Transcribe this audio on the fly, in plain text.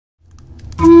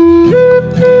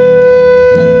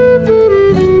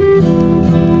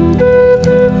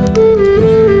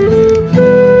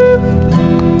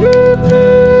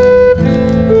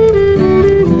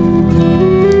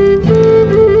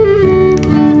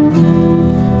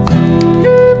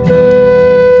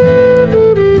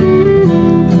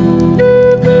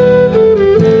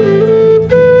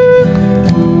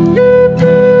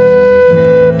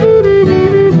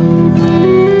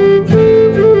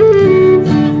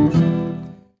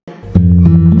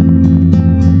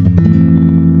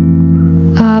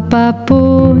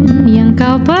Apapun yang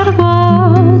kau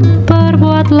perbuat,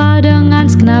 perbuatlah dengan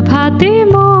segenap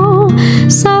hatimu,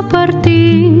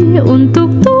 seperti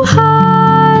untuk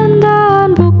Tuhan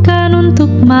dan bukan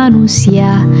untuk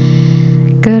manusia.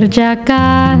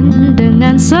 Kerjakan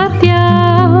dengan setia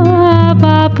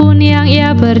apapun yang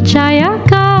ia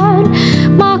percayakan,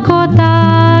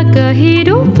 mahkota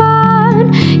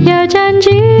kehidupan ia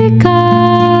janjikan,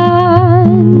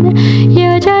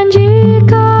 ia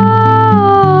janjikan,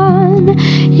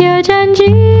 ia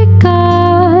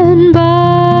janjikan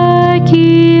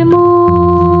bagimu.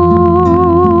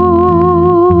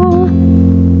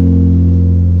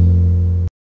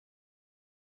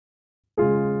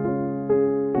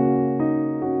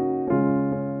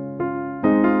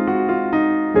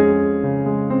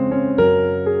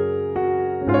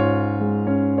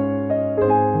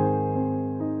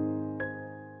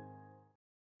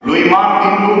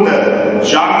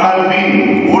 Jean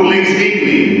Calvin, Ulrich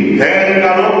Zwingli, Henric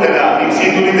al VIII-lea,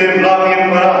 lipsitului de Evlavie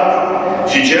împărat,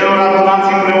 și celor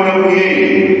adunați împreună cu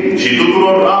ei, și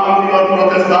tuturor ramurilor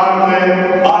protestante,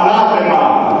 anatema!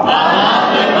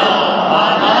 Anatema!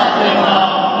 Anatema!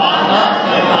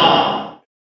 Anatema!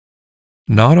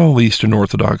 Not all Eastern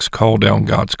Orthodox call down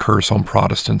God's curse on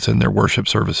Protestants in their worship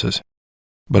services,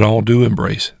 but all do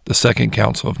embrace the Second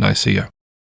Council of Nicaea.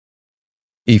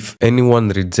 If anyone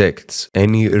rejects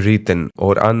any written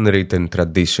or unwritten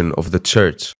tradition of the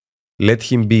Church,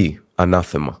 let him be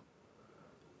anathema.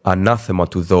 Anathema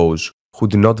to those who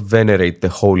do not venerate the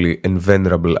holy and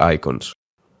venerable icons.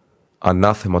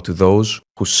 Anathema to those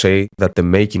who say that the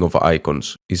making of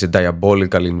icons is a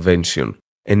diabolical invention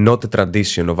and not a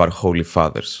tradition of our holy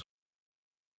fathers.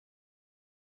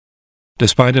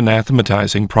 Despite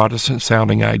anathematizing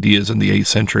Protestant-sounding ideas in the 8th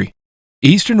century,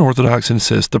 Eastern Orthodox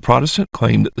insist the Protestant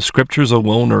claim that the Scriptures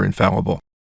alone are infallible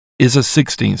is a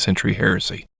 16th century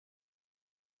heresy.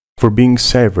 For being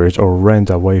severed or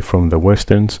rent away from the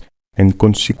Westerns, and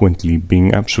consequently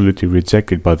being absolutely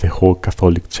rejected by the whole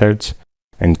Catholic Church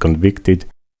and convicted,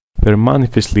 they're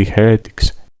manifestly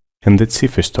heretics, and the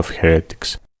chiefest of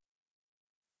heretics.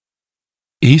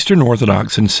 Eastern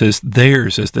Orthodox insist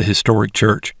theirs is the historic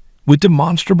Church, with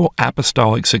demonstrable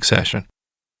apostolic succession.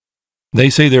 They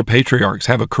say their patriarchs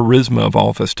have a charisma of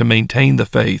office to maintain the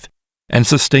faith and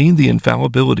sustain the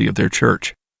infallibility of their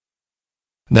church.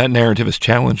 That narrative is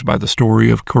challenged by the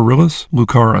story of Cyril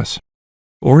Lucaris,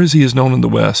 or as he is known in the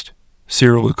West,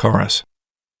 Cyril Lucaris.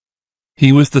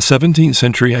 He was the 17th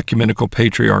century ecumenical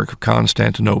patriarch of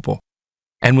Constantinople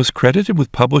and was credited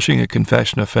with publishing a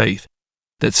confession of faith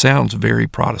that sounds very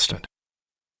Protestant.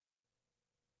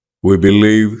 We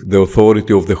believe the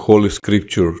authority of the Holy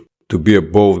Scripture to be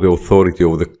above the authority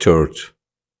of the Church.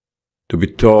 To be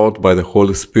taught by the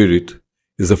Holy Spirit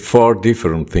is a far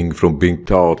different thing from being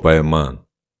taught by a man.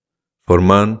 For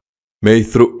man may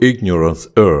through ignorance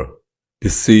err,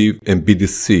 deceive and be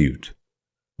deceived,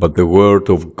 but the Word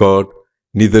of God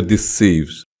neither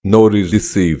deceives nor is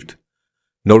deceived,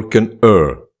 nor can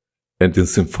err, and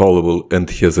is infallible and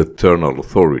has eternal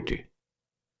authority.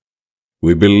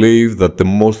 We believe that the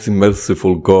most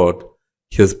merciful God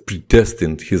has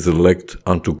predestined his elect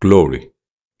unto glory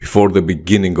before the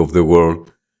beginning of the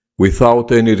world,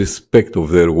 without any respect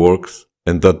of their works,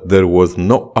 and that there was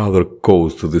no other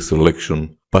cause to this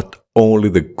election but only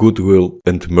the goodwill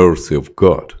and mercy of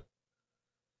God.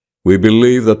 We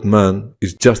believe that man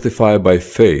is justified by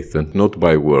faith and not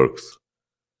by works.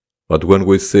 But when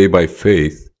we say by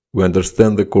faith, we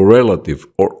understand the correlative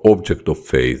or object of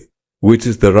faith, which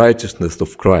is the righteousness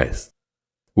of Christ,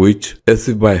 which, as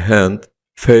if by hand,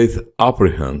 faith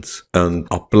apprehends and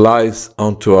applies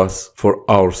unto us for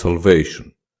our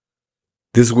salvation.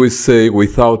 This we say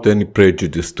without any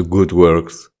prejudice to good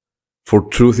works, for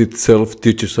truth itself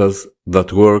teaches us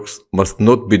that works must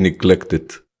not be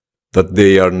neglected, that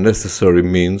they are necessary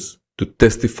means to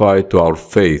testify to our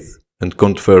faith and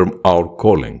confirm our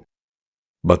calling,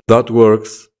 but that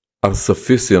works are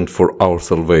sufficient for our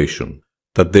salvation,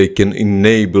 that they can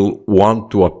enable one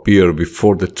to appear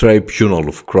before the tribunal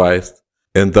of Christ,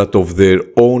 and that of their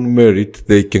own merit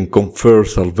they can confer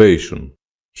salvation.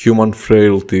 Human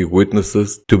frailty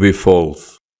witnesses to be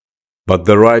false, but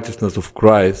the righteousness of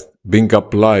Christ, being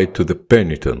applied to the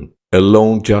penitent,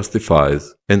 alone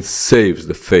justifies and saves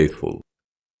the faithful.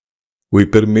 We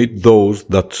permit those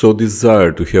that so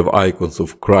desire to have icons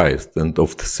of Christ and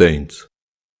of the saints,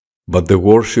 but the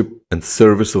worship and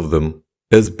service of them,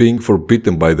 as being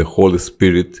forbidden by the Holy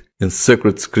Spirit in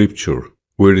sacred Scripture,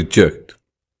 we reject,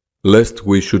 lest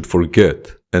we should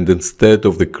forget, and instead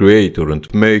of the Creator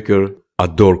and Maker,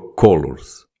 adore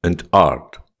colors and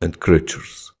art and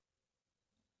creatures.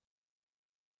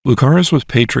 Lucaris was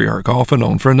patriarch off and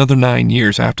on for another 9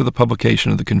 years after the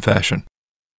publication of the Confession.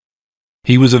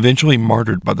 He was eventually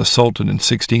martyred by the Sultan in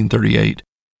 1638,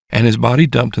 and his body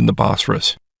dumped in the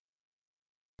Bosphorus.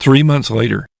 3 months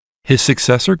later, his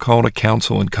successor called a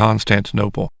council in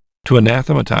Constantinople to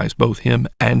anathematize both him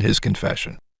and his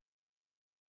confession.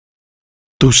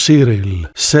 To Cyril,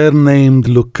 surnamed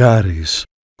Lucaris,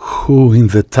 who in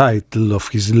the title of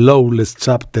his lawless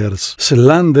chapters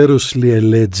slanderously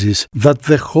alleges that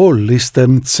the whole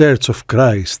Eastern Church of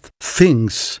Christ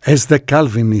thinks as the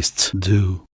Calvinists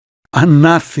do.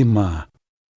 Anathema!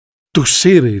 To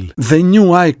Cyril, the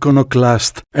new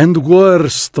iconoclast and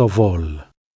worst of all.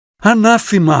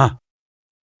 Anathema!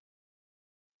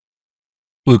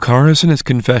 Lucaris and his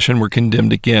confession were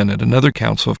condemned again at another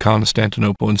council of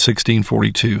Constantinople in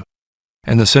 1642,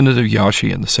 and the Synod of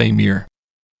Yaxi in the same year.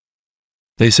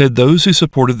 They said those who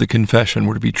supported the confession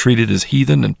were to be treated as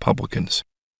heathen and publicans.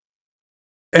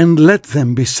 And let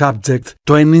them be subject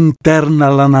to an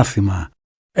internal anathema,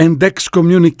 and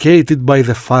excommunicated by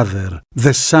the Father,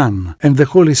 the Son, and the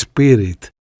Holy Spirit,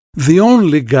 the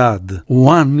only God,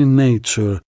 one in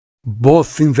nature,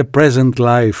 both in the present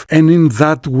life and in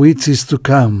that which is to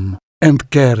come, and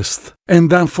cursed,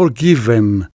 and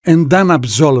unforgiven, and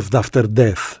unabsolved after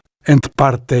death, and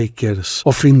partakers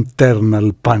of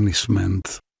eternal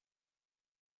punishment.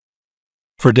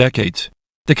 For decades,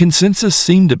 the consensus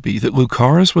seemed to be that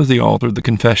Lucaris was the author of the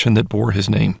confession that bore his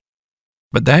name,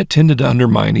 but that tended to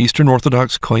undermine Eastern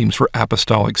Orthodox claims for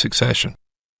apostolic succession.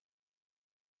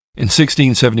 In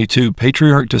 1672,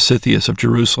 Patriarch Dositheus of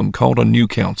Jerusalem called a new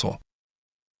council.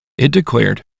 It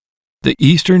declared, the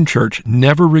Eastern Church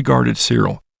never regarded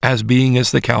Cyril as being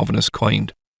as the Calvinists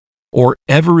claimed, or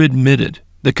ever admitted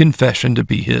the confession to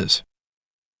be his.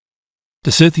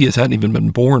 Dositheus hadn't even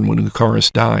been born when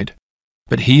Lucaris died,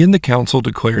 but he and the council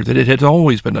declared that it had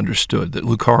always been understood that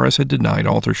Lucaris had denied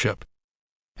authorship,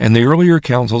 and the earlier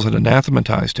councils had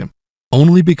anathematized him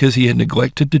only because he had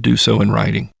neglected to do so in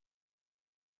writing.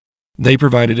 They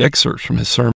provided excerpts from his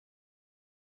sermon.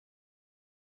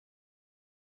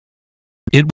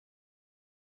 It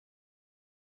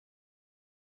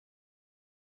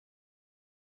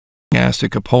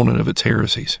agnostic opponent of its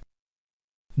heresies.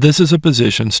 This is a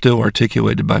position still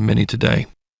articulated by many today.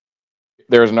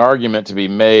 There's an argument to be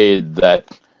made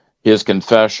that his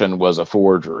confession was a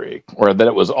forgery, or that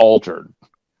it was altered,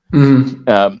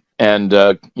 by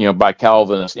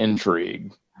Calvinist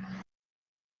intrigue.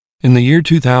 In the year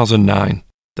 2009,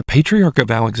 the Patriarch of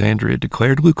Alexandria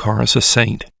declared Lucaris a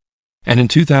saint, and in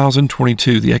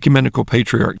 2022, the Ecumenical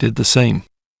Patriarch did the same.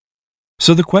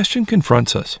 So the question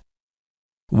confronts us.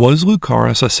 Was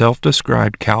Lucaris a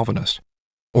self-described Calvinist,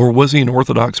 or was he an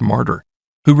Orthodox martyr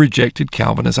who rejected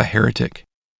Calvin as a heretic?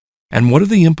 And what are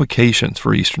the implications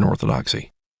for Eastern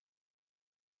Orthodoxy?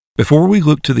 Before we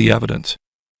look to the evidence,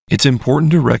 it's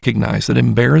important to recognize that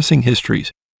embarrassing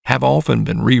histories have often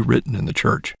been rewritten in the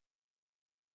Church.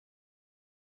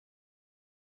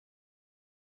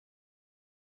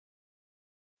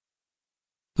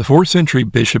 The 4th century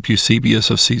Bishop Eusebius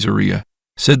of Caesarea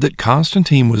said that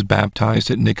Constantine was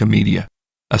baptized at Nicomedia,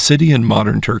 a city in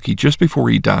modern Turkey, just before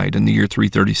he died in the year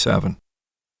 337.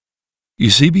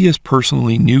 Eusebius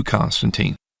personally knew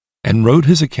Constantine and wrote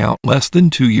his account less than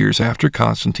 2 years after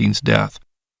Constantine's death.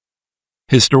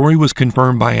 His story was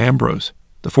confirmed by Ambrose,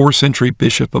 the 4th century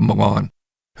Bishop of Milan,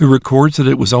 who records that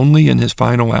it was only in his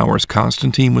final hours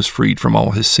Constantine was freed from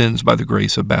all his sins by the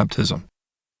grace of baptism.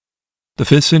 The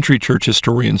 5th century church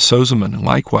historian Sozomen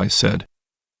likewise said,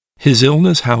 his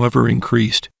illness, however,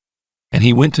 increased, and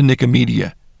he went to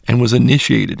Nicomedia and was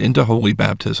initiated into holy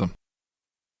baptism.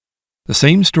 The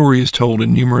same story is told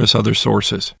in numerous other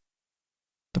sources.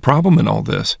 The problem in all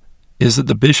this is that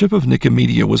the Bishop of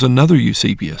Nicomedia was another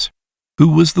Eusebius, who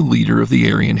was the leader of the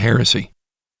Arian heresy.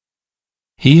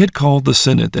 He had called the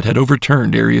synod that had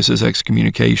overturned Arius'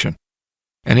 excommunication,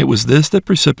 and it was this that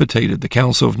precipitated the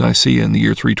Council of Nicaea in the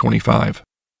year 325.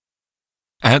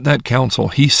 At that council,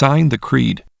 he signed the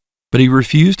creed, but he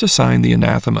refused to sign the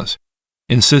anathemas,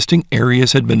 insisting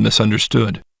Arius had been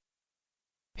misunderstood.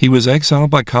 He was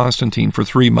exiled by Constantine for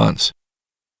 3 months,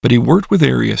 but he worked with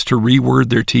Arius to reword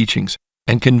their teachings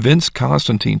and convinced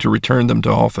Constantine to return them to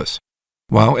office,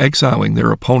 while exiling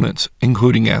their opponents,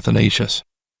 including Athanasius.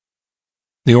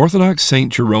 The Orthodox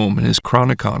Saint Jerome in his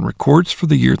Chronicon records for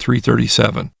the year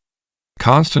 337,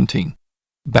 Constantine,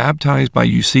 baptized by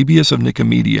Eusebius of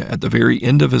Nicomedia at the very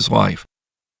end of his life,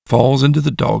 falls into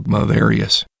the dogma of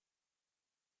Arius.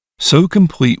 So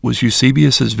complete was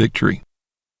Eusebius's victory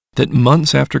that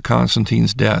months after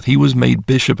Constantine's death he was made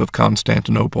Bishop of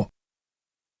Constantinople.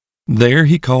 There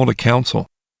he called a council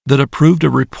that approved a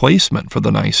replacement for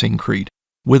the Nicene Creed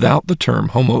without the term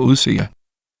homoousia.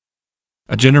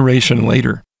 A generation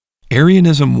later,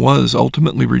 Arianism was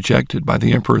ultimately rejected by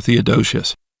the Emperor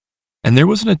Theodosius, and there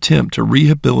was an attempt to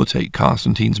rehabilitate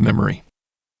Constantine's memory.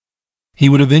 He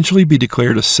would eventually be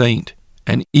declared a saint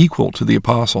and equal to the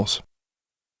apostles.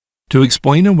 To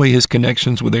explain away his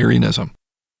connections with Arianism,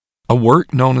 a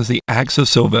work known as the Acts of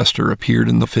Sylvester appeared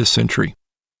in the 5th century,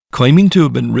 claiming to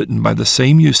have been written by the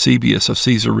same Eusebius of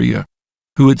Caesarea,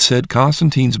 who had said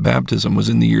Constantine's baptism was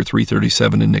in the year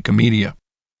 337 in Nicomedia.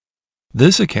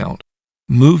 This account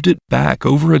moved it back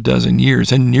over a dozen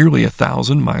years and nearly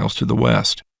 1,000 miles to the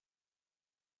west.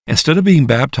 Instead of being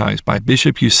baptized by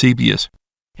Bishop Eusebius,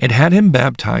 it had him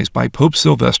baptized by Pope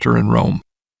Sylvester in Rome.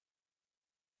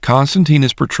 Constantine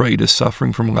is portrayed as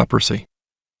suffering from leprosy.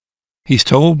 He's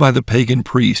told by the pagan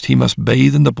priest he must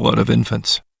bathe in the blood of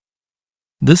infants.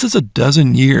 This is a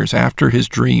dozen years after his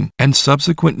dream and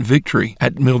subsequent victory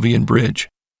at Milvian Bridge.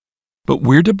 But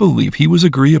we're to believe he was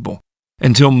agreeable,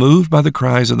 until moved by the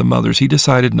cries of the mothers he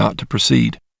decided not to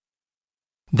proceed.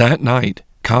 That night,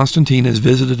 Constantine is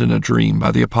visited in a dream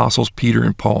by the apostles Peter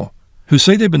and Paul, who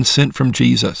say they've been sent from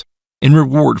Jesus in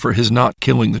reward for his not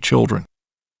killing the children.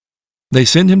 They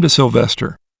send him to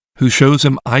Sylvester, who shows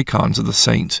him icons of the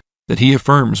saints that he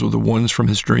affirms were the ones from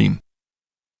his dream.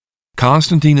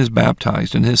 Constantine is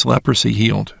baptized and his leprosy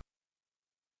healed.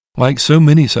 Like so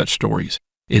many such stories,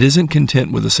 it isn't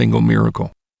content with a single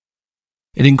miracle.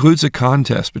 It includes a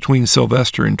contest between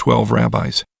Sylvester and 12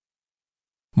 rabbis.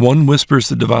 One whispers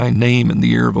the divine name in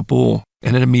the ear of a bull,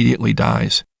 and it immediately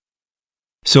dies.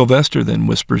 Sylvester then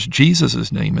whispers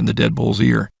Jesus' name in the dead bull's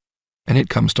ear, and it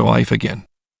comes to life again.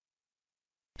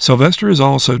 Sylvester is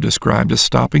also described as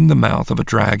stopping the mouth of a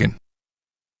dragon.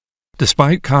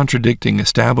 Despite contradicting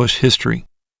established history,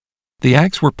 the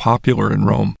acts were popular in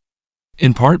Rome,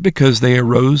 in part because they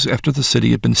arose after the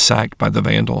city had been sacked by the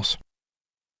Vandals.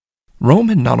 Rome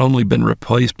had not only been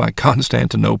replaced by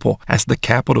Constantinople as the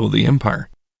capital of the empire,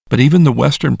 but even the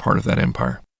western part of that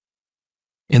empire.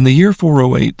 In the year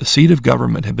 408, the seat of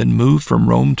government had been moved from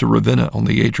Rome to Ravenna on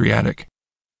the Adriatic.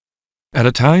 At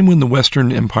a time when the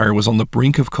Western Empire was on the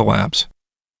brink of collapse,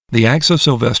 the Acts of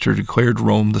Sylvester declared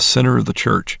Rome the center of the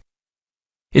Church.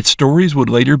 Its stories would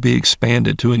later be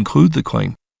expanded to include the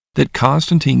claim that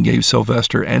Constantine gave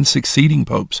Sylvester and succeeding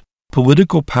popes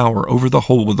political power over the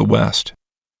whole of the West.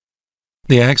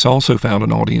 The Acts also found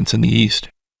an audience in the East,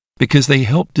 because they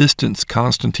helped distance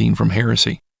Constantine from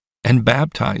heresy and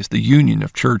baptize the union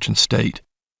of church and state.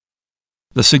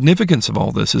 The significance of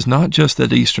all this is not just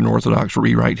that Eastern Orthodox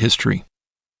rewrite history.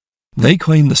 They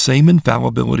claim the same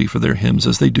infallibility for their hymns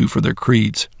as they do for their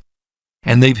creeds,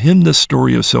 and they've hymned this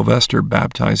story of Sylvester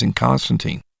baptizing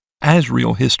Constantine as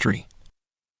real history.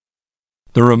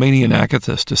 The Romanian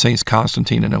Akathist to Saints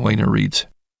Constantine and Elena reads,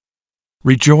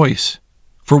 "Rejoice,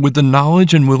 for with the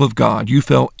knowledge and will of God you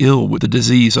fell ill with the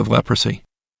disease of leprosy.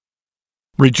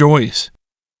 Rejoice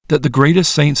that the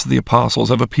greatest saints of the apostles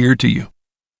have appeared to you.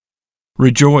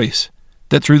 Rejoice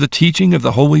that through the teaching of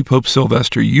the holy Pope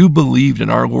Sylvester you believed in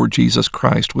our Lord Jesus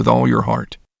Christ with all your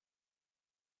heart."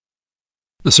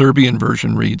 The Serbian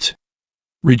version reads,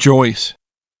 "Rejoice,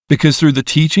 because through the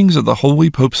teachings of the holy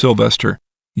Pope Sylvester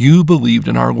you believed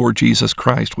in our Lord Jesus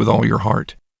Christ with all your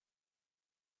heart."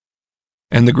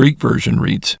 And the Greek version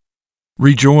reads,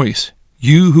 "Rejoice,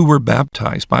 you who were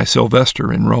baptized by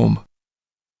Sylvester in Rome."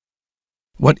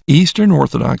 What Eastern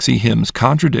Orthodoxy hymns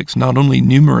contradicts not only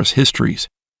numerous histories,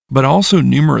 but also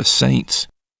numerous saints.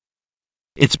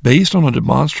 It's based on a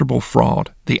demonstrable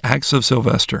fraud, the Acts of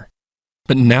Sylvester.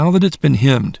 But now that it's been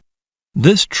hymned,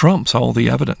 this trumps all the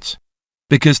evidence,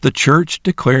 because the Church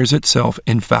declares itself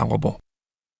infallible.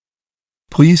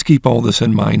 Please keep all this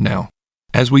in mind now,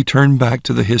 as we turn back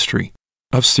to the history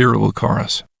of Cyril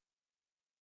Lucaris.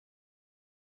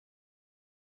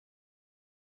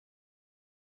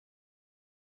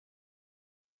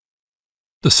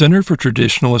 The Center for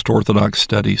Traditionalist Orthodox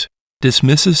Studies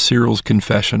dismisses Cyril's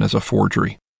confession as a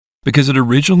forgery because it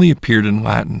originally appeared in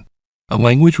Latin, a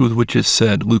language with which it's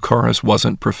said Lucaris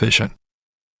wasn't proficient.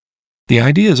 The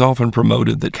idea is often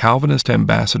promoted that Calvinist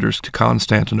ambassadors to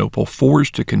Constantinople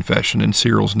forged a confession in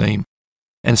Cyril's name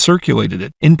and circulated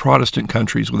it in Protestant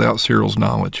countries without Cyril's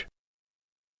knowledge.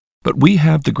 But we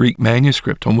have the Greek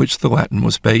manuscript on which the Latin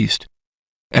was based,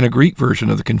 and a Greek version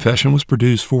of the confession was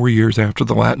produced 4 years after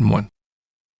the Latin one.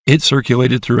 It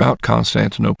circulated throughout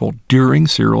Constantinople during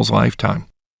Cyril's lifetime.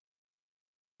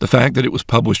 The fact that it was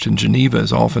published in Geneva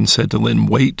is often said to lend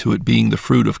weight to it being the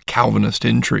fruit of Calvinist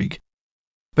intrigue.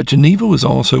 But Geneva was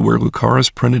also where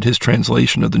Lucaris printed his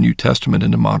translation of the New Testament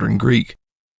into modern Greek,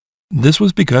 This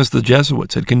was because the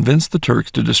Jesuits had convinced the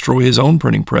Turks to destroy his own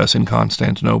printing press in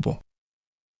Constantinople.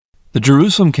 The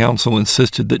Jerusalem Council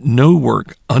insisted that no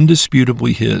work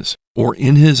undisputably his or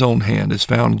in his own hand is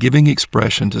found giving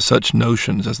expression to such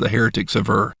notions as the heretics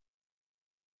aver.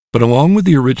 But along with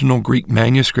the original Greek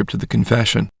manuscript of the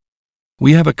Confession,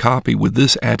 we have a copy with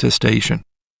this attestation.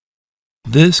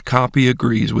 This copy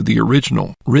agrees with the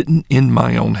original written in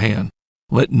my own hand.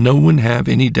 Let no one have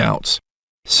any doubts.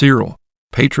 Cyril,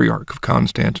 Patriarch of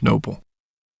Constantinople.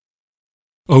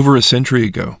 Over a century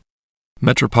ago,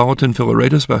 Metropolitan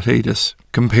Philaretus Baptidus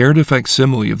compared a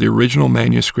facsimile of the original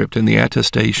manuscript and the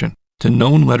attestation to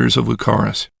known letters of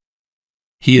Lucaris.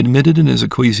 He admitted in his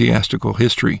ecclesiastical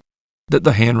history that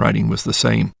the handwriting was the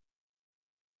same.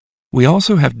 We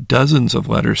also have dozens of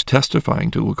letters testifying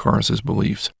to Lucaris's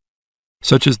beliefs,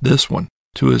 such as this one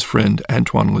to his friend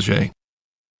Antoine Leger.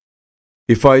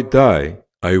 If I die,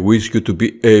 I wish you to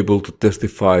be able to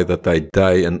testify that I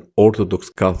die an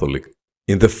Orthodox Catholic,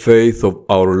 in the faith of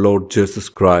our Lord Jesus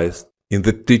Christ, in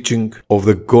the teaching of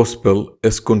the Gospel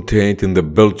as contained in the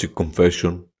Belgic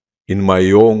Confession, in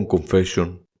my own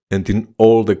confession, and in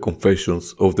all the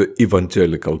confessions of the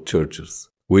evangelical churches,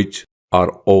 which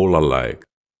are all alike.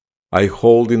 I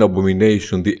hold in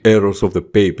abomination the errors of the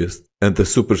papists and the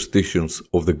superstitions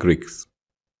of the Greeks.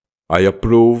 I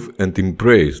approve and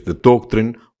embrace the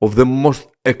doctrine of the most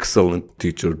excellent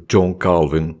teacher John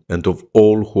Calvin and of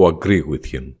all who agree with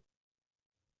him.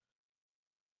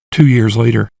 2 years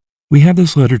later, we have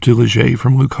this letter to Leger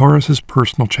from Lucaris's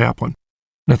personal chaplain,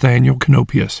 Nathaniel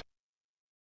Canopius.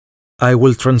 I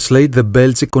will translate the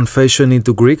Belgic Confession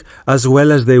into Greek as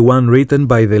well as the one written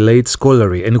by the late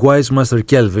scholarly and wise Master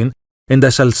Calvin, and I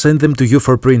shall send them to you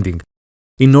for printing,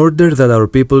 in order that our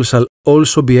people shall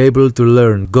also be able to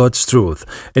learn God's truth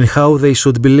and how they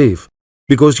should believe,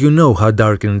 because you know how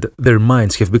darkened their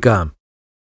minds have become.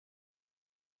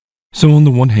 So on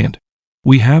the one hand,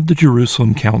 we have the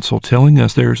Jerusalem Council telling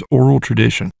us there is oral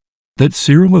tradition, that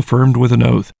Cyril affirmed with an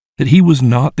oath that he was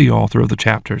not the author of the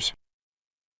chapters.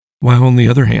 While on the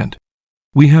other hand,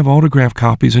 we have autographed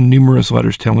copies and numerous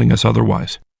letters telling us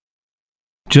otherwise.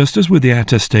 Just as with the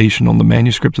attestation on the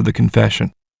manuscript of the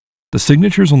Confession, the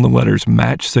signatures on the letters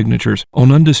match signatures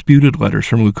on undisputed letters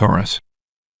from Lucaris.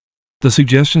 The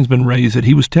suggestion's been raised that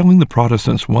he was telling the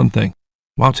Protestants one thing,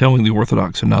 while telling the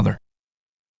Orthodox another.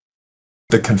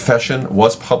 The Confession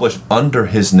was published under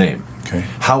his name. Okay.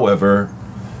 However,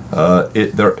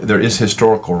 there is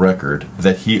historical record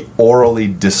that he orally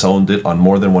disowned it on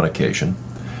more than one occasion.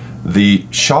 The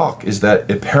shock is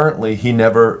that apparently he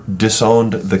never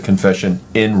disowned the Confession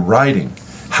in writing.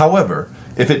 However,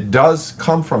 if it does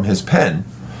come from his pen,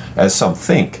 as some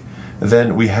think,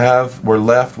 then we're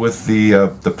left with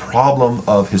the problem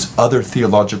of his other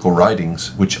theological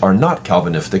writings, which are not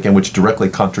Calvinistic and which directly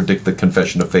contradict the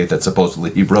Confession of Faith that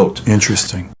supposedly he wrote.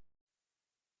 Interesting.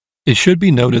 It should be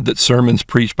noted that sermons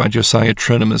preached by Josiah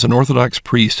Trenholm as an Orthodox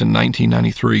priest in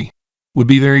 1993 would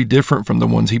be very different from the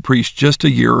ones he preached just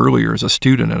a year earlier as a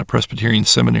student at a Presbyterian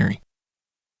seminary.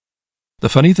 The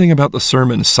funny thing about the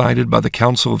sermons cited by the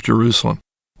Council of Jerusalem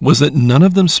was that none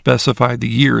of them specified the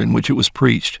year in which it was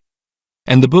preached,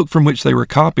 and the book from which they were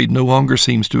copied no longer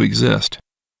seems to exist.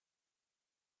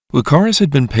 Lucaris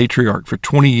had been patriarch for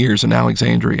 20 years in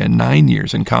Alexandria and 9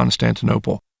 years in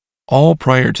Constantinople, all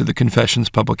prior to the Confession's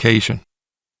publication.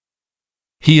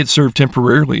 He had served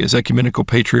temporarily as ecumenical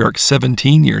patriarch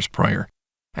 17 years prior,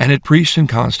 and had preached in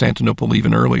Constantinople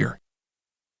even earlier.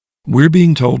 We're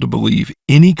being told to believe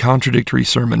any contradictory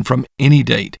sermon from any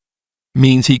date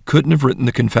means he couldn't have written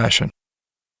the Confession.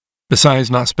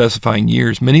 Besides not specifying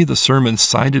years, many of the sermons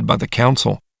cited by the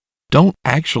Council don't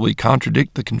actually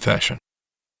contradict the Confession.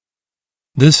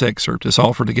 This excerpt is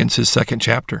offered against his second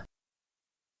chapter.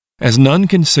 As none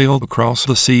can sail across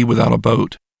the sea without a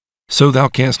boat, so thou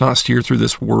canst not steer through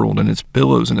this world and its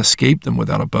billows and escape them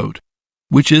without a boat,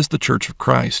 which is the Church of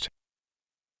Christ.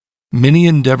 Many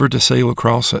endeavor to sail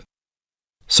across it.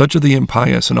 Such are the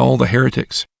impious and all the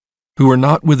heretics, who are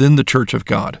not within the Church of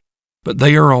God, but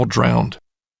they are all drowned.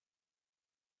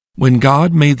 When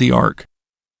God made the ark,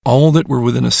 all that were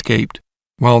within escaped,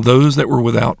 while those that were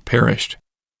without perished.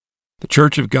 The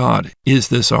Church of God is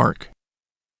this ark.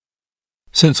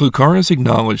 Since Lucaris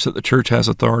acknowledged that the Church has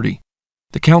authority,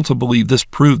 the Council believed this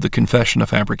proved the Confession a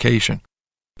fabrication.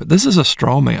 But this is a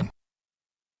straw man.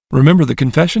 Remember, the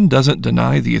Confession doesn't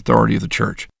deny the authority of the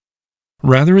Church.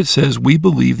 Rather, it says we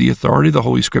believe the authority of the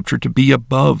Holy Scripture to be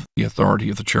above the authority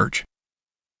of the Church.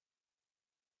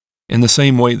 In the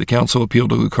same way, the Council appealed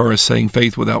to Lucaris saying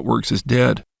faith without works is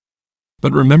dead.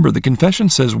 But remember, the Confession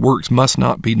says works must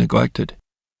not be neglected.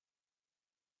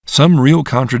 Some real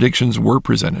contradictions were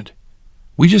presented,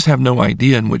 We just have no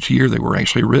idea in which year they were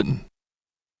actually written.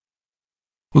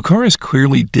 Lucaris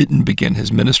clearly didn't begin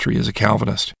his ministry as a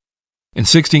Calvinist. In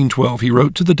 1612, he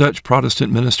wrote to the Dutch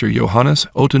Protestant minister Johannes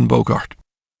Otenbogaert.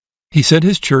 He said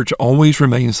his church always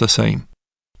remains the same,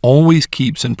 always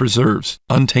keeps and preserves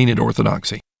untainted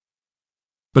orthodoxy.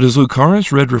 But as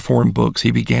Lucaris read Reformed books,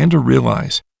 he began to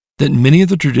realize that many of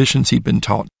the traditions he'd been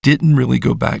taught didn't really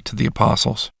go back to the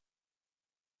apostles.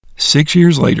 6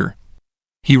 years later,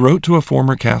 he wrote to a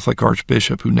former Catholic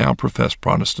archbishop who now professed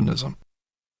Protestantism.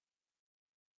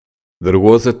 There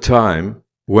was a time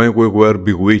when we were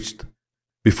bewitched,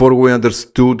 before we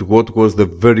understood what was the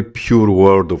very pure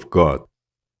Word of God.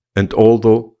 And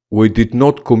although we did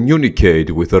not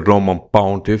communicate with the Roman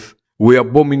Pontiff, we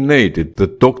abominated the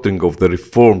doctrine of the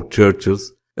Reformed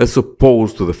churches as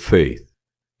opposed to the faith,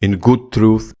 in good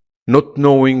truth, not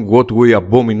knowing what we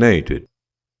abominated.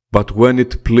 But when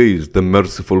it pleased the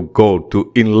merciful God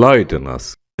to enlighten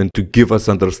us and to give us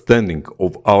understanding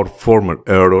of our former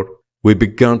error, we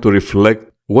began to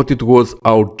reflect what it was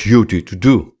our duty to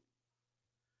do.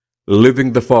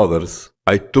 Leaving the Fathers,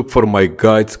 I took for my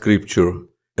guide Scripture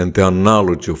and the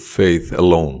analogy of faith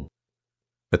alone.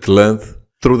 At length,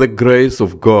 through the grace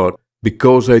of God,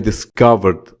 because I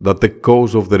discovered that the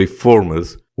cause of the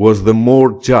Reformers was the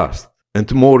more just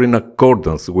and more in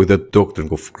accordance with the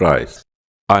doctrine of Christ,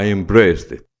 I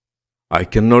embraced it. I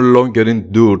can no longer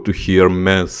endure to hear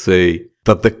men say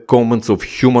that the comments of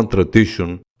human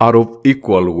tradition are of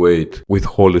equal weight with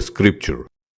Holy Scripture.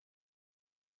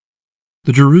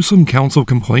 The Jerusalem Council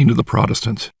complained to the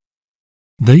Protestants.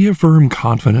 They affirmed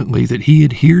confidently that he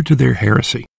adhered to their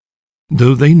heresy,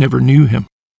 though they never knew him.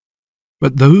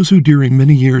 But those who during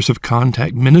many years of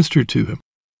contact ministered to him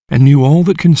and knew all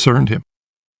that concerned him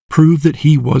proved that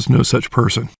he was no such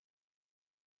person.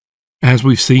 As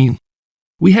we've seen,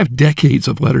 we have decades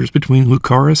of letters between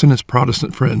Lucaris and his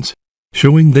Protestant friends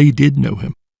showing they did know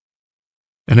him.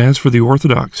 And as for the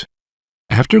Orthodox,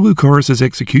 after Lucaris'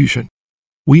 execution,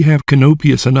 we have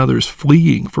Canopius and others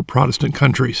fleeing for Protestant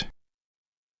countries.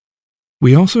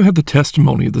 We also have the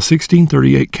testimony of the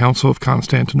 1638 Council of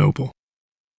Constantinople.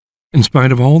 In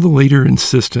spite of all the later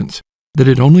insistence that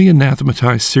it only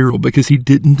anathematized Cyril because he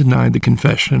didn't deny the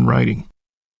confession in writing,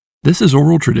 this is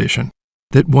oral tradition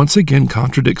that once again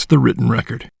contradicts the written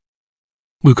record.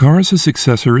 Lucaris'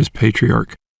 successor as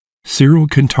Patriarch, Cyril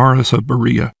Lucaris of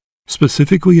Berea,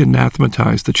 specifically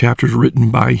anathematized the chapters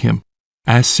written by him,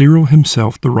 as Cyril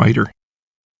himself the writer.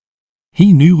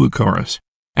 He knew Lucaris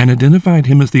and identified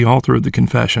him as the author of the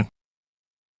confession.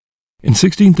 In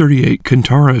 1638,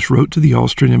 Lucaris wrote to the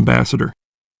Austrian ambassador,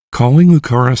 calling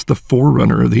Lucaris the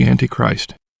forerunner of the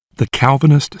Antichrist, the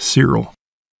Calvinist Cyril.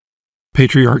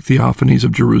 Patriarch Theophanes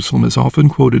of Jerusalem is often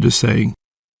quoted as saying,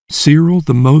 "Cyril,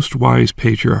 the most wise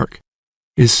patriarch,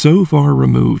 is so far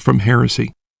removed from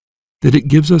heresy that it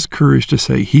gives us courage to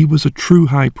say he was a true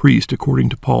high priest according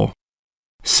to Paul,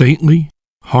 saintly,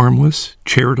 harmless,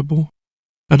 charitable,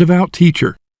 a devout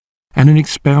teacher, and an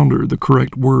expounder of the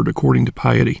correct word according to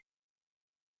piety."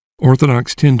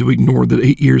 Orthodox tend to ignore that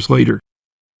 8 years later,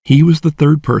 he was the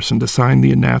third person to sign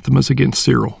the anathemas against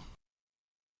Cyril.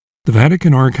 The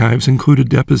Vatican archives include a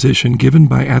deposition given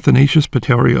by Athanasius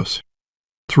Paterios,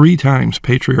 3 times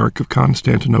Patriarch of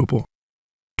Constantinople,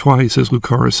 twice as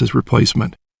Lucaris'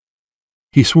 replacement.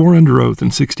 He swore under oath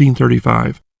in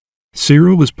 1635,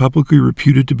 Cyril was publicly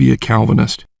reputed to be a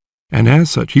Calvinist, and as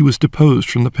such he was deposed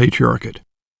from the Patriarchate.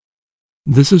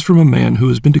 This is from a man who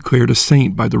has been declared a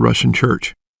saint by the Russian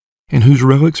Church, and whose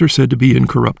relics are said to be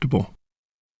incorruptible.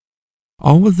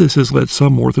 All of this has led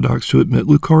some Orthodox to admit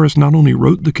Lucaris not only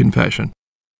wrote the confession,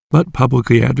 but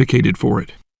publicly advocated for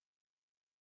it.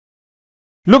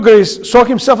 Lucaris saw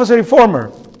himself as a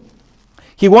reformer.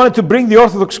 He wanted to bring the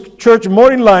Orthodox Church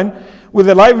more in line with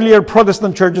the livelier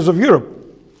Protestant churches of Europe.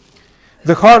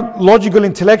 The hard, logical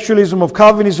intellectualism of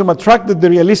Calvinism attracted the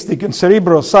realistic and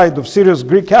cerebral side of Cyril's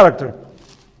Greek character.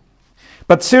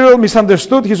 But Cyril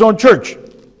misunderstood his own church.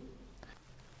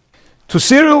 To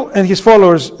Cyril and his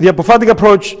followers, the apophatic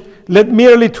approach led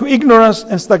merely to ignorance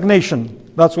and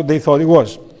stagnation. That's what they thought it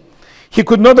was. He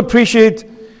could not appreciate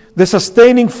the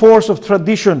sustaining force of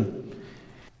tradition.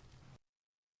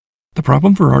 The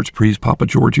problem for Archpriest Papa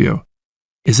Giorgio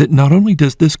is that not only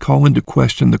does this call into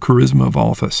question the charisma of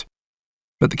office,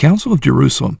 but the Council of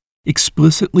Jerusalem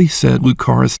explicitly said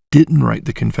Lucaris didn't write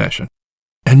the confession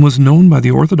and was known by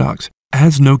the Orthodox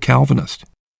as no Calvinist.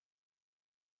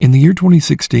 In the year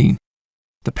 2016,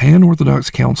 the Pan-Orthodox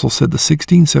Council said the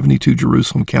 1672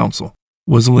 Jerusalem Council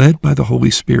was led by the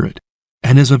Holy Spirit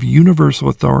and is of universal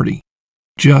authority,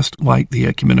 just like the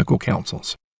ecumenical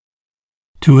councils.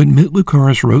 To admit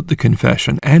Lucaris wrote the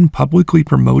confession and publicly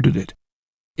promoted it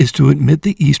is to admit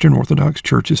the Eastern Orthodox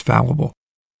Church is fallible,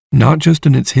 not just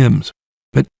in its hymns,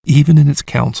 but even in its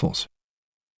councils.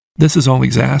 This is all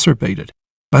exacerbated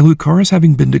by Lucaris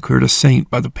having been declared a saint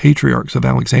by the Patriarchs of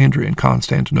Alexandria and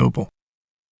Constantinople.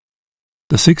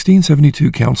 The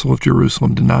 1672 Council of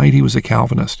Jerusalem denied he was a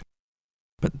Calvinist,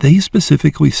 but they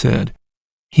specifically said,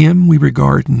 "Him we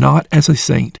regard not as a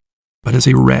saint, but as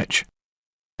a wretch,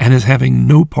 and as having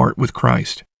no part with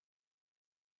Christ."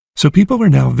 So people are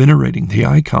now venerating the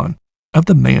icon of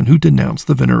the man who denounced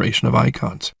the veneration of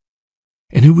icons,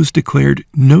 and who was declared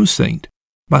no saint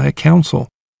by a council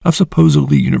of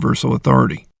supposedly universal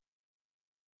authority.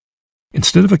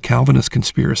 Instead of a Calvinist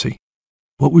conspiracy,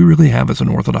 what we really have is an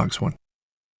Orthodox one.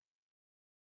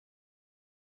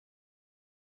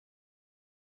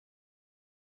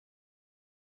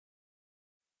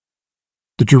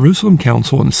 The Jerusalem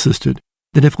Council insisted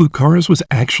that if Lucaris was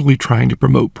actually trying to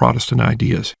promote Protestant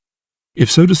ideas,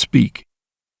 if so to speak,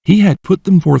 he had put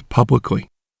them forth publicly,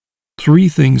 three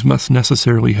things must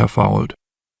necessarily have followed.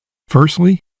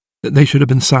 Firstly, that they should have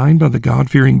been signed by the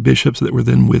God-fearing bishops that were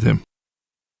then with him.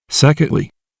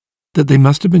 Secondly, that they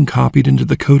must have been copied into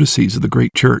the codices of the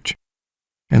great church.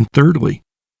 And thirdly,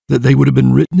 that they would have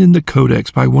been written in the codex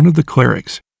by one of the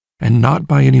clerics and not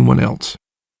by anyone else.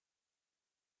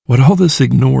 What all this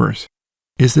ignores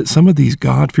is that some of these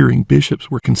God-fearing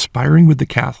bishops were conspiring with the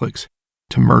Catholics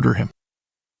to murder him.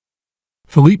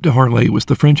 Philippe de Harlay was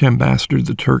the French ambassador to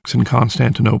the Turks in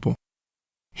Constantinople.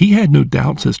 He had no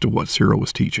doubts as to what Cyril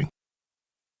was teaching.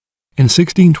 In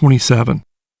 1627,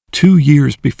 2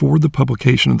 years before the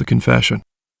publication of the Confession,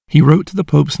 he wrote to the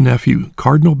Pope's nephew,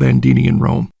 Cardinal Bandini in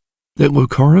Rome, that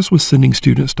Lucaris was sending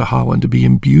students to Holland to be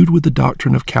imbued with the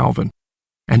doctrine of Calvin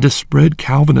and to spread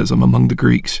Calvinism among the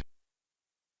Greeks.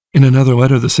 In another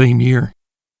letter the same year,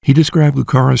 he described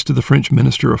Lucaris to the French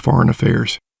Minister of Foreign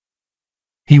Affairs.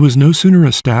 He was no sooner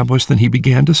established than he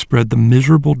began to spread the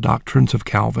miserable doctrines of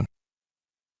Calvin.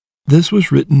 This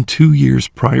was written 2 years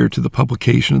prior to the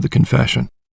publication of the Confession,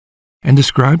 and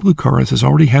described Lucaris as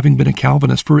already having been a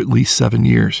Calvinist for at least 7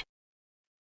 years.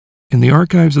 In the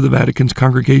archives of the Vatican's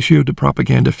Congregatio de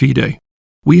Propaganda Fide,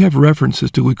 we have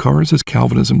references to Lucaris'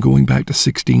 Calvinism going back to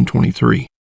 1623.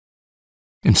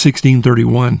 In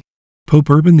 1631, Pope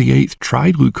Urban VIII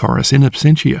tried Lucaris in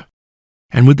absentia,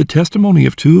 and with the testimony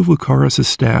of 2 of Lucaris'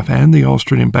 staff and the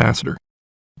Austrian ambassador,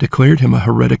 declared him a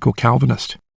heretical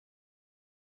Calvinist.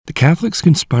 The Catholics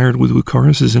conspired with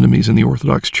Lucaris' enemies in the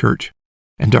Orthodox Church,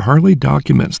 and de Harlay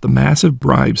documents the massive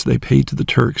bribes they paid to the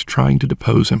Turks trying to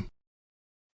depose him.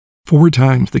 4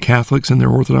 times the Catholics and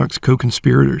their Orthodox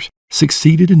co-conspirators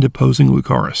succeeded in deposing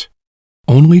Lucaris,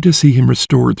 only to see him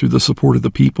restored through the support of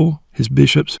the people, his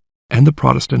bishops, and the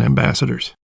Protestant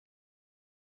ambassadors.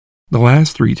 The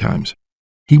last 3 times,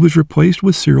 he was replaced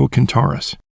with Cyril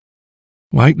Lucaris.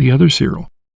 Like the other Cyril,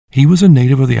 he was a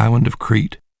native of the island of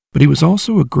Crete, but he was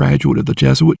also a graduate of the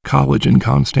Jesuit college in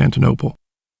Constantinople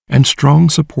and strong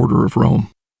supporter of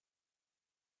Rome.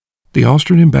 The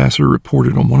Austrian ambassador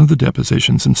reported on one of the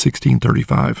depositions in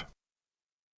 1635.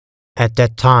 At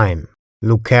that time,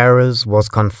 Lucaris was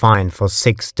confined for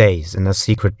 6 days in a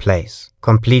secret place,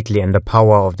 completely in the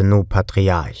power of the new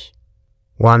Patriarch.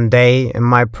 One day, in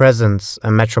my presence,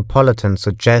 a metropolitan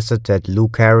suggested that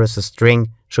Lucaris' drink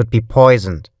should be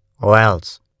poisoned, or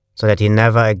else, so that he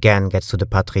never again gets to the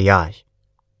Patriarch.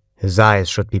 His eyes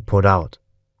should be put out.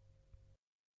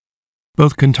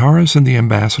 Both Lucaris and the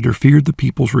ambassador feared the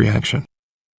people's reaction.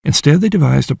 Instead, they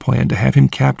devised a plan to have him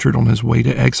captured on his way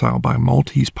to exile by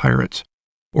Maltese pirates,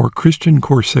 or Christian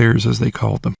corsairs as they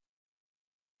called them.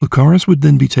 Lucaris would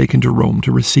then be taken to Rome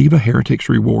to receive a heretic's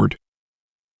reward.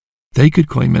 They could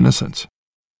claim innocence.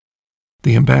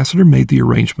 The ambassador made the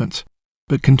arrangements,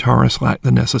 but Lucaris lacked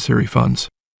the necessary funds.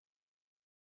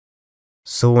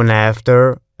 Soon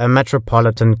after, a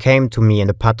metropolitan came to me in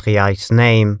the Patriarch's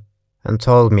name and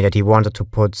told me that he wanted to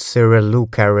put Cyril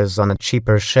Lucaris on a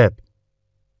cheaper ship.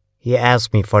 He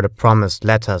asked me for the promised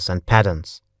letters and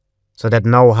patents, so that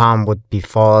no harm would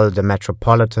befall the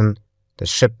metropolitan, the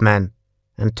shipmen,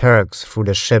 and Turks through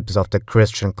the ships of the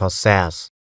Christian corsairs.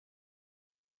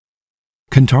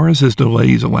 Lucaris'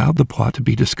 delays allowed the plot to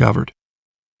be discovered,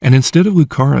 and instead of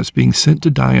Lucaris being sent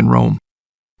to die in Rome,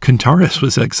 Lucaris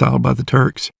was exiled by the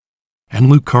Turks, and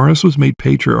Lucaris was made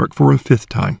patriarch for a 5th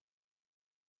time.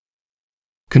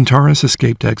 Lucaris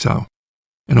escaped exile,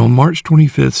 and on March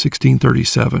 25,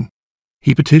 1637,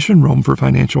 he petitioned Rome for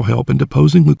financial help in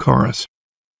deposing Lucaris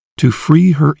to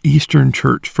free her Eastern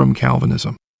Church from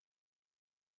Calvinism.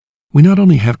 We not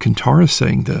only have Lucaris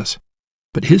saying this,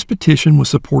 but his petition was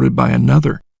supported by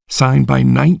another, signed by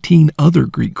 19 other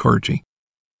Greek clergy.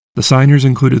 The signers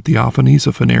included Theophanes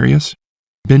of Phanarius,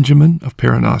 Benjamin of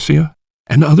Paranasia,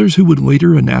 and others who would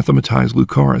later anathematize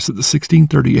Lucaris at the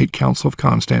 1638 Council of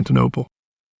Constantinople.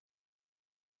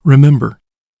 Remember,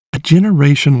 a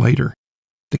generation later,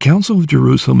 the Council of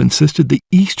Jerusalem insisted the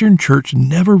Eastern Church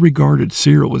never regarded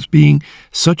Cyril as being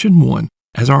such an one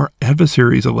as our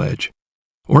adversaries allege,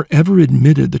 or ever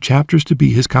admitted the chapters to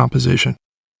be his composition.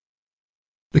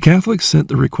 The Catholics sent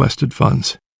the requested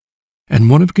funds, and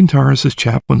one of Kantaris's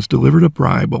chaplains delivered a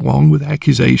bribe along with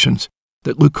accusations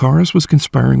that Lucaris was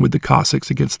conspiring with the Cossacks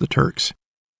against the Turks.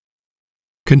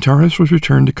 Kantaris was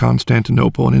returned to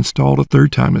Constantinople and installed a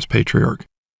third time as Patriarch,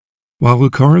 while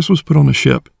Lucaris was put on a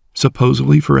ship,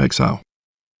 supposedly for exile.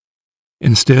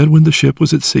 Instead, when the ship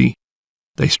was at sea,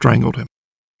 they strangled him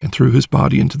and threw his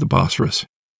body into the Bosphorus.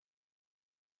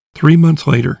 3 months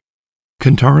later,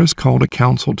 Kantaris called a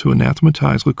council to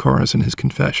anathematize Lucaris in his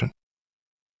confession.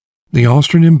 The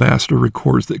Austrian ambassador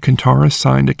records that Kantaris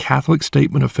signed a Catholic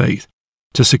statement of faith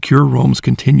to secure Rome's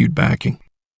continued backing.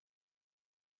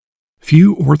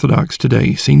 Few Orthodox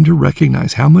today seem to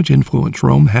recognize how much influence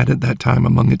Rome had at that time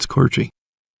among its clergy.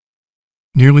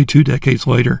 Nearly 2 decades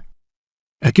later,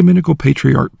 Ecumenical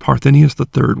Patriarch Parthenius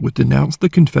III would denounce the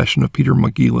confession of Peter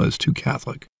Magilla as too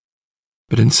Catholic.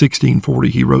 But in 1640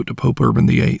 he wrote to Pope Urban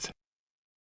VIII,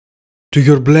 "To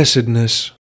your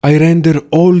blessedness I render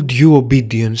all due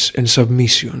obedience and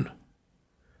submission,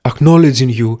 acknowledging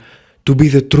you to be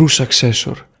the true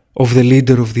successor of the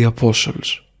leader of the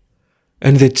Apostles,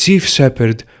 and the chief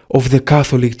shepherd of the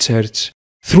Catholic Church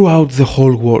throughout the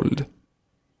whole world.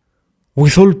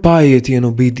 With all piety and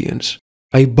obedience,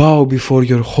 I bow before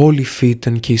your holy feet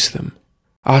and kiss them,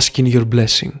 asking your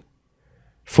blessing.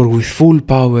 For with full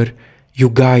power you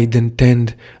guide and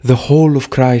tend the whole of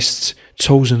Christ's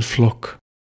chosen flock."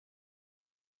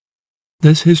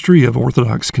 This history of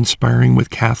Orthodox conspiring with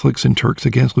Catholics and Turks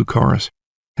against Lucaris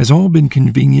has all been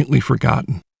conveniently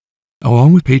forgotten,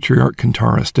 along with Patriarch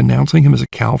Kantaris denouncing him as a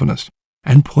Calvinist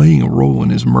and playing a role in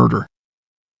his murder.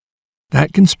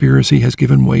 That conspiracy has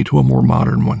given way to a more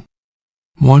modern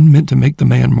one meant to make the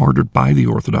man martyred by the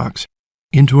Orthodox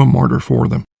into a martyr for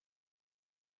them.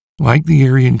 Like the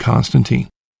Arian Constantine,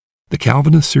 the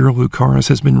Calvinist Cyril Lucaris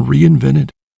has been reinvented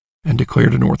and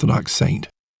declared an Orthodox saint.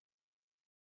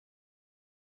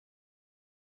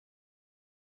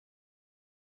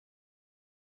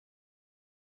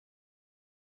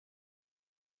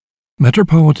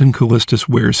 Metropolitan Callistus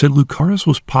Ware said Lucaris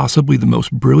was possibly the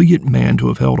most brilliant man to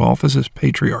have held office as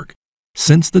Patriarch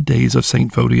since the days of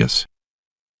St. Photius.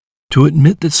 To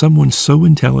admit that someone so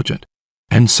intelligent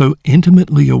and so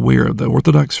intimately aware of the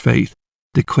Orthodox faith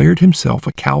declared himself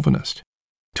a Calvinist,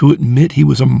 to admit he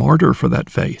was a martyr for that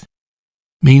faith,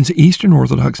 means Eastern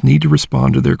Orthodox need to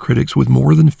respond to their critics with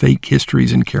more than fake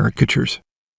histories and caricatures.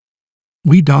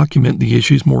 We document the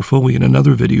issues more fully in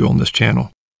another video on this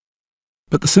channel.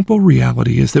 But the simple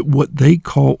reality is that what they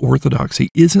call orthodoxy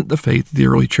isn't the faith of the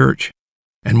early church,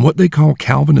 and what they call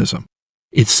Calvinism,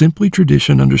 it's simply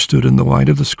tradition understood in the light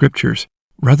of the scriptures,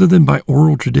 rather than by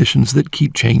oral traditions that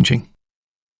keep changing.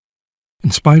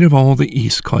 In spite of all the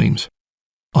East claims,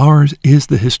 ours is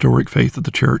the historic faith of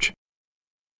the church.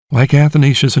 Like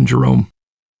Athanasius and Jerome,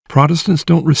 Protestants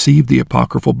don't receive the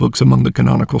apocryphal books among the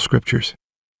canonical scriptures.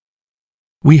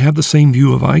 We have the same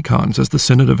view of icons as the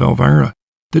Synod of Elvira,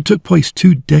 that took place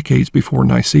 2 decades before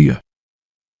Nicaea.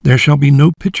 There shall be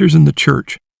no pictures in the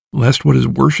church, lest what is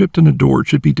worshipped and adored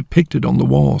should be depicted on the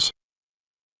walls.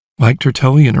 Like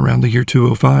Tertullian around the year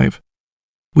 205,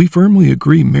 we firmly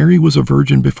agree Mary was a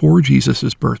virgin before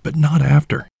Jesus' birth, but not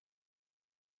after.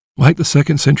 Like the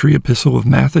 2nd century epistle of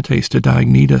Mathetes to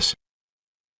Diognetus,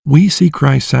 we see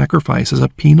Christ's sacrifice as a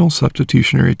penal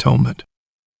substitutionary atonement.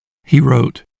 He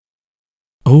wrote,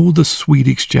 "Oh, the sweet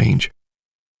exchange!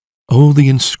 Oh, the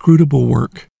inscrutable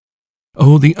work!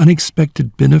 Oh, the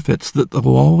unexpected benefits that the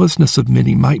lawlessness of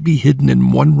many might be hidden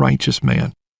in one righteous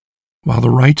man, while the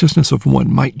righteousness of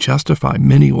one might justify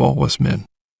many lawless men."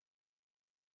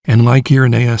 And like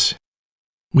Irenaeus,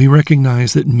 we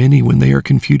recognize that many, when they are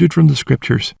confuted from the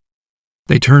Scriptures,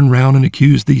 they turn round and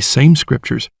accuse these same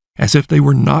Scriptures as if they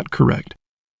were not correct,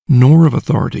 nor of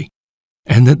authority,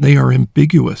 and that they are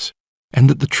ambiguous, and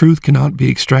that the truth cannot be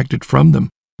extracted from them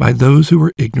by those who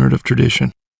are ignorant of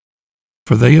tradition.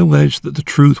 For they allege that the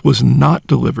truth was not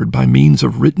delivered by means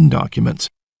of written documents,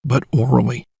 but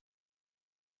orally.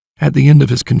 At the end of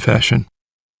his confession,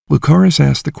 Lucaris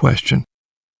asked the question,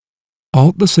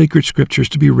 "Ought the sacred scriptures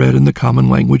to be read in the common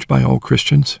language by all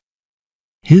Christians?"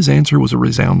 His answer was a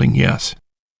resounding yes.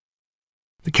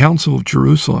 The Council of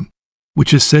Jerusalem,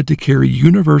 which is said to carry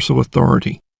universal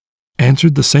authority,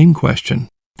 answered the same question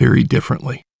very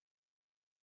differently.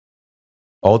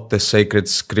 Ought the sacred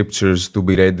scriptures to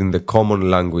be read in the common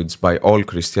language by all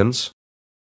Christians?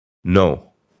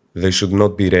 No, they should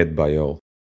not be read by all,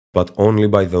 but only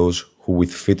by those who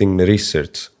with fitting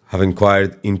research have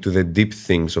inquired into the deep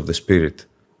things of the Spirit,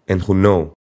 and who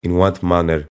know in what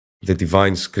manner the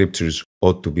divine scriptures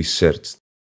ought to be searched,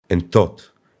 and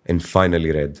taught, and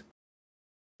finally read.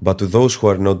 But to those who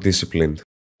are not disciplined,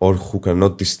 or who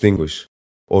cannot distinguish,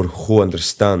 or who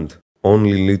understand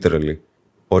only literally,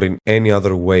 or in any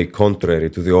other way contrary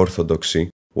to the orthodoxy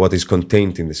what is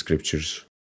contained in the scriptures,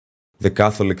 the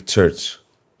Catholic Church,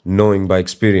 knowing by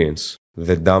experience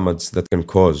the damage that can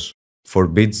cause,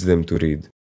 forbids them to read.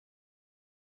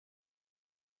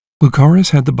 Lucaris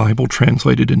had the Bible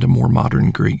translated into more modern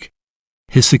Greek.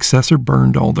 His successor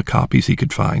burned all the copies he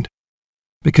could find.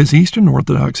 Because Eastern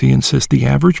Orthodoxy insists the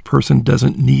average person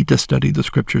doesn't need to study the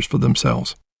scriptures for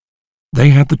themselves. They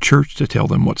have the church to tell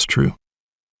them what's true.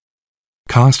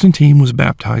 Constantine was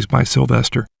baptized by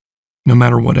Sylvester, no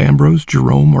matter what Ambrose,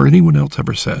 Jerome, or anyone else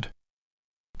ever said.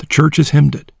 The church has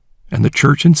hymned it, and the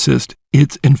church insists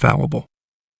it's infallible.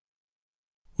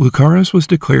 Lucaris was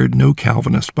declared no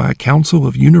Calvinist by a council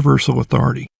of universal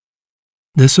authority.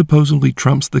 This supposedly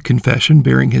trumps the confession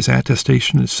bearing his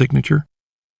attestation and signature,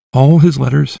 all his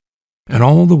letters, and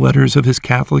all the letters of his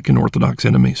Catholic and Orthodox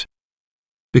enemies,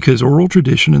 because oral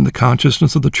tradition and the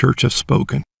consciousness of the church have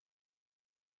spoken.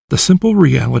 The simple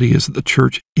reality is that the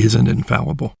church isn't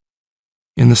infallible.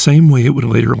 In the same way it would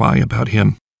later lie about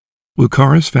him,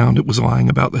 Lucaris found it was lying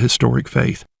about the historic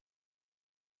faith.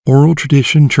 Oral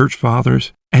tradition, church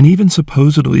fathers, and even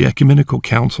supposedly ecumenical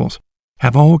councils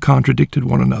have all contradicted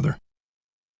one another.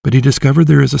 But he discovered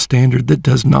there is a standard that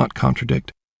does not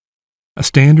contradict, a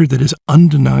standard that is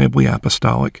undeniably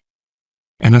apostolic,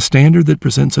 and a standard that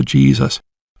presents a Jesus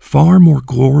far more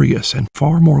glorious and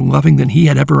far more loving than he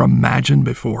had ever imagined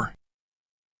before.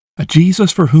 A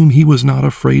Jesus for whom he was not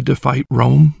afraid to fight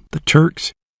Rome, the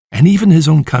Turks, and even his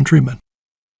own countrymen.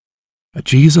 A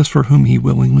Jesus for whom he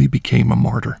willingly became a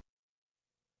martyr.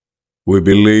 We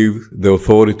believe the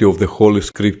authority of the Holy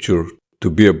Scripture to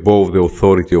be above the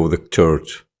authority of the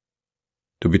Church.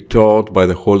 To be taught by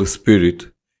the Holy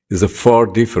Spirit is a far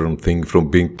different thing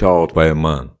from being taught by a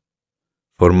man.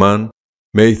 For man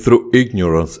may through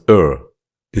ignorance err,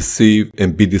 deceive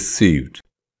and be deceived,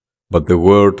 but the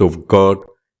Word of God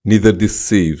neither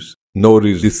deceives nor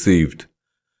is deceived,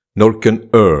 nor can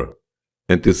err,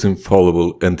 and is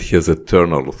infallible and has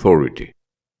eternal authority.